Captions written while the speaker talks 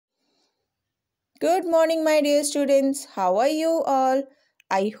Good morning, my dear students. How are you all?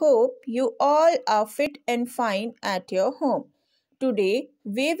 I hope you all are fit and fine at your home. Today,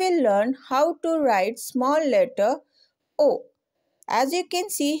 we will learn how to write small letter O. As you can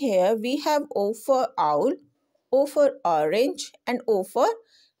see here, we have O for owl, O for orange, and O for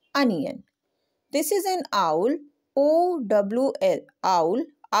onion. This is an owl, O-W-L, owl.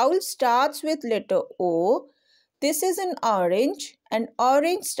 Owl starts with letter O. This is an orange, and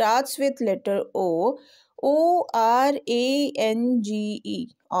orange starts with letter O. O-R-A-N-G-E,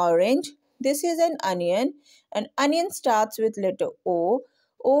 orange. This is an onion, and onion starts with letter O.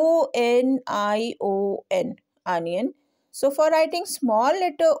 O-N-I-O-N, onion. So for writing small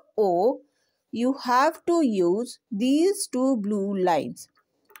letter O, you have to use these two blue lines.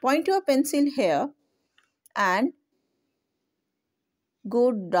 Point your pencil here and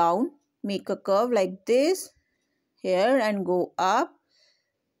go down, make a curve like this here and go up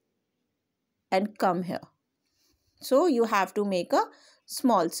and come here. So you have to make a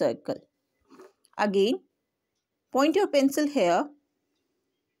small circle. Again, point your pencil here,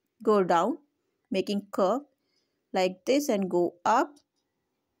 go down, making curve like this and go up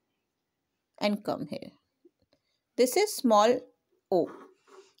and come here. This is small O.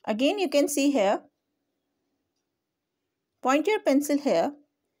 Again, you can see here, point your pencil here,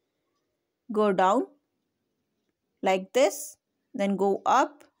 go down like this, then go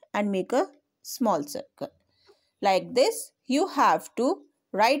up and make a small circle. Like this, you have to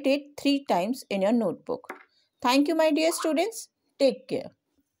write it 3 times in your notebook. Thank you, my dear students. Take care.